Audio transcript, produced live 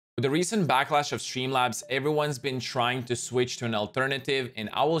With the recent backlash of Streamlabs, everyone's been trying to switch to an alternative, and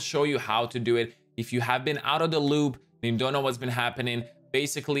I will show you how to do it. If you have been out of the loop and you don't know what's been happening,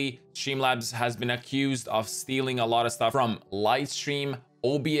 basically Streamlabs has been accused of stealing a lot of stuff from Lightstream,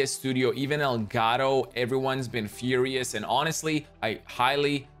 OBS Studio, even Elgato. Everyone's been furious, and honestly, I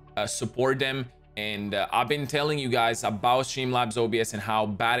highly support them. And I've been telling you guys about Streamlabs OBS and how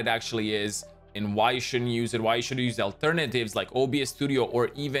bad it actually is, and why you shouldn't use it, why you should use alternatives like OBS Studio or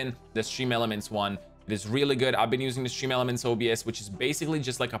even the StreamElements one. It is really good. I've been using the StreamElements OBS, which is basically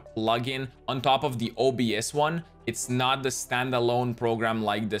just like a plugin on top of the OBS one. It's not the standalone program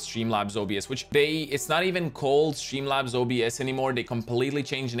like the Streamlabs OBS, which it's not even called Streamlabs OBS anymore. They completely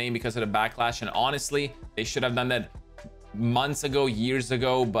changed the name because of the backlash, and honestly, they should have done that months ago, years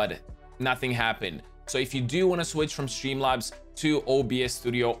ago, but nothing happened. So if you do want to switch from Streamlabs to OBS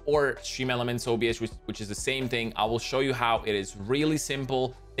Studio or StreamElements OBS, which is the same thing, I will show you how. It is really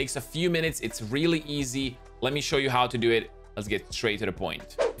simple, takes a few minutes, it's really easy. Let me show you how to do it. Let's get straight to the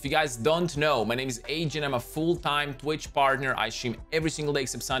point. If you guys don't know, my name is Agent. I'm a full-time Twitch partner. I stream every single day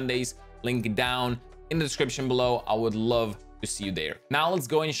except Sundays. Link down in the description below. I would love to see you there. Now let's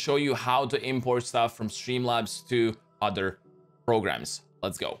go and show you how to import stuff from Streamlabs to other programs.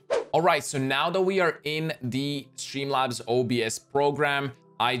 Let's go. All right, so now that we are in the Streamlabs OBS program,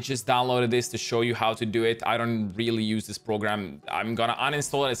 I just downloaded this to show you how to do it. I don't really use this program. I'm gonna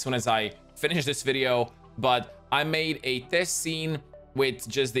uninstall it as soon as I finish this video, but I made a test scene with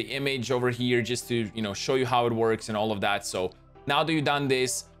just the image over here just to, show you how it works and all of that. So now that you've done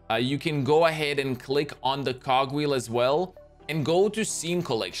this, you can go ahead and click on the cogwheel as well and go to scene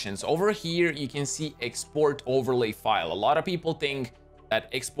collections. Over here, you can see export overlay file. A lot of people think that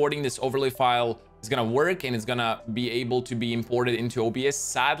exporting this overlay file is gonna work and it's gonna be able to be imported into OBS.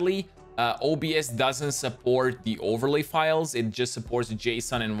 Sadly, OBS doesn't support the overlay files. It just supports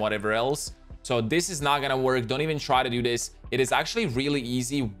JSON and whatever else. So this is not gonna work. Don't even try to do this. It is actually really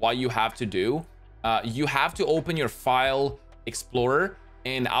easy. What you have to do, you have to open your file explorer,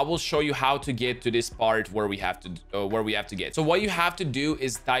 and I will show you how to get to this part where we have to get. So what you have to do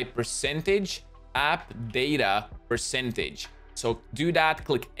is type percentage app data percentage. So do that,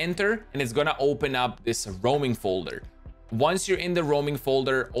 click enter, and it's gonna open up this roaming folder. Once you're in the roaming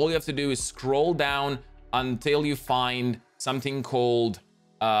folder, all you have to do is scroll down until you find something called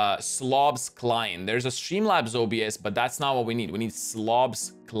Slobs client. There's a Streamlabs OBS, but that's not what we need. We need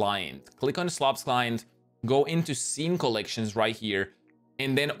Slobs client. Click on the Slobs client, go into scene collections right here,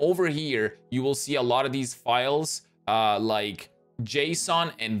 and then over here you will see a lot of these files like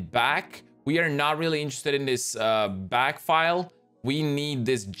JSON and back. We are not really interested in this back file. We need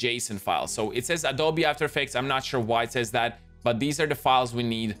this JSON file. So it says Adobe After Effects. I'm not sure why it says that, but these are the files we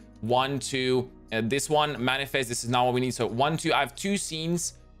need. 1, 2, this one manifest. This is not what we need. So 1, 2, I have 2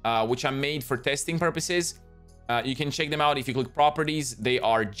 scenes which I made for testing purposes. You can check them out if you click properties. They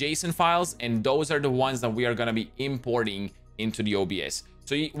are JSON files, and those are the ones that we are going to be importing into the OBS.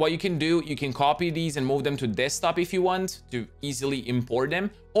 So what you can do, you can copy these and move them to desktop if you want to easily import them,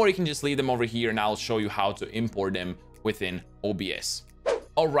 or you can just leave them over here and I'll show you how to import them within OBS.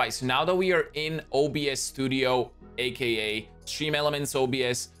 All right, so now that we are in OBS Studio, aka StreamElements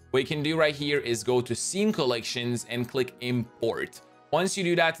OBS, what you can do right here is go to scene collections and click import. Once you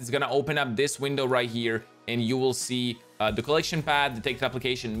do that, it's going to open up this window right here, and you will see the collection path, detect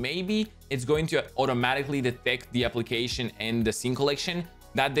application. Maybe it's going to automatically detect the application and the scene collection.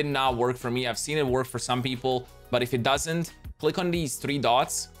 That did not work for me. I've seen it work for some people, but if it doesn't, click on these 3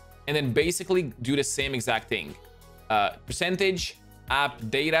 dots and then basically do the same exact thing. Percentage app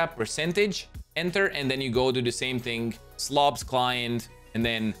data percentage, enter, and then you go do the same thing, Slobs client, and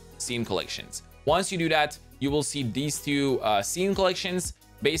then scene collections. Once you do that, you will see these 2 scene collections,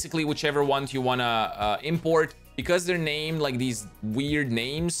 basically whichever ones you want to import. Because they're named like these weird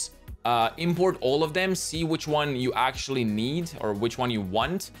names, import all of them, see which one you actually need or which one you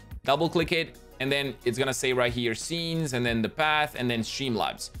want, double click it, and then it's gonna say right here scenes, and then the path, and then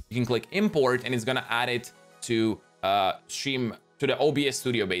Streamlabs. You can click import and it's gonna add it to the OBS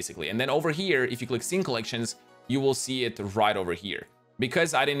Studio basically. And then over here, if you click scene collections, you will see it right over here.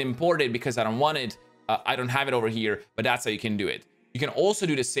 Because I didn't import it because I don't want it, I don't have it over here, but that's how you can do it. You can also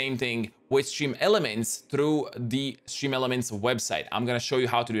do the same thing with StreamElements through the StreamElements website. I'm going to show you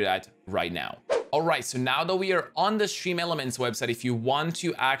how to do that right now. All right, so now that we are on the StreamElements website, if you want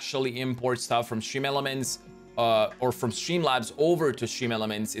to actually import stuff from StreamElements or from Streamlabs over to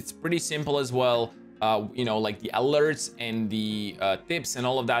StreamElements, it's pretty simple as well. Like the alerts and the tips and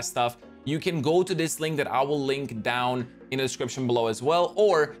all of that stuff. You can go to this link that I will link down in the description below as well.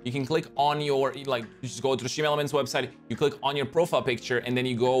 Or you can click on your, like, you just go to the StreamElements website, you click on your profile picture, and then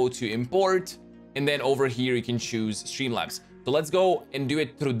you go to import, and then over here you can choose Streamlabs. So let's go and do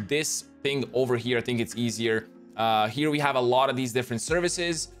it through this thing over here. I think it's easier. Here we have a lot of these different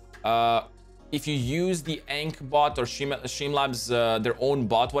services. If you use the Ank bot or Streamlabs, their own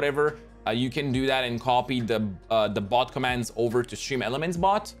bot, whatever, you can do that and copy the bot commands over to StreamElements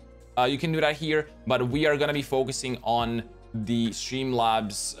bot. You can do that here, but we are going to be focusing on the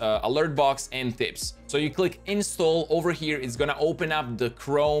Streamlabs alert box and tips. So you click install over here. It's going to open up the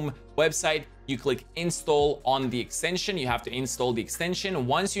Chrome website. You click install on the extension. You have to install the extension.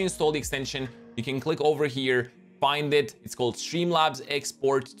 Once you install the extension, you can click over here, find it. It's called Streamlabs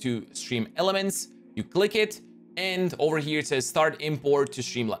export to StreamElements. You click it, and over here it says start import to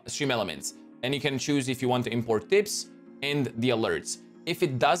StreamElements. And you can choose if you want to import tips and the alerts. If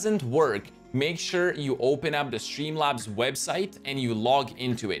it doesn't work, make sure you open up the Streamlabs website and you log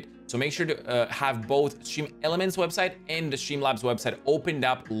into it. So make sure to have both StreamElements website and the Streamlabs website opened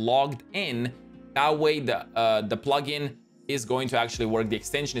up, logged in. That way the plugin is going to actually work, the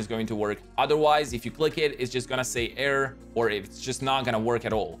extension is going to work. Otherwise, if you click it, it's just gonna say error, or it's just not gonna work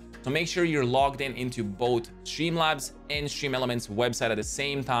at all. So make sure you're logged in into both Streamlabs and StreamElements website at the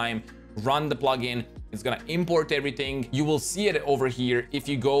same time. Run the plugin. It's gonna import everything. You will see it over here if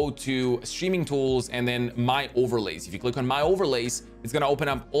you go to streaming tools and then my overlays. If you click on my overlays, it's gonna open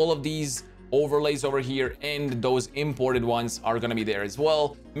up all of these overlays over here, and those imported ones are gonna be there as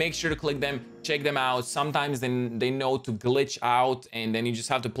well. Make sure to click them, check them out. Sometimes then they know to glitch out, and then you just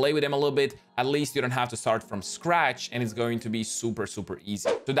have to play with them a little bit. At least you don't have to start from scratch, and it's going to be super easy.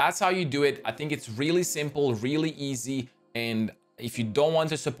 So that's how you do it. I think it's really simple, really easy. And if you don't want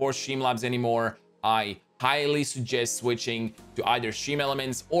to support Streamlabs anymore, I highly suggest switching to either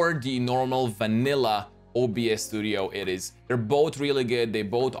StreamElements or the normal vanilla OBS Studio. They're both really good. They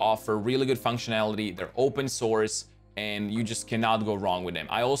both offer really good functionality. They're open source, and you just cannot go wrong with them.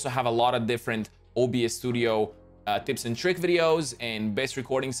 I also have a lot of different OBS Studio tips and trick videos and best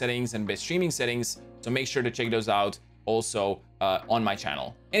recording settings and best streaming settings. So make sure to check those out also on my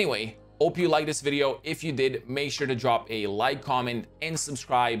channel. Anyway, hope you liked this video. If you did, make sure to drop a like, comment, and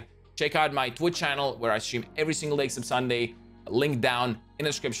subscribe. Check out my Twitch channel where I stream every single day except Sunday. Link down in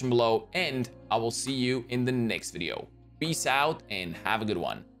the description below, and I will see you in the next video. Peace out and have a good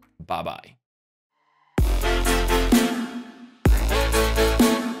one. Bye bye.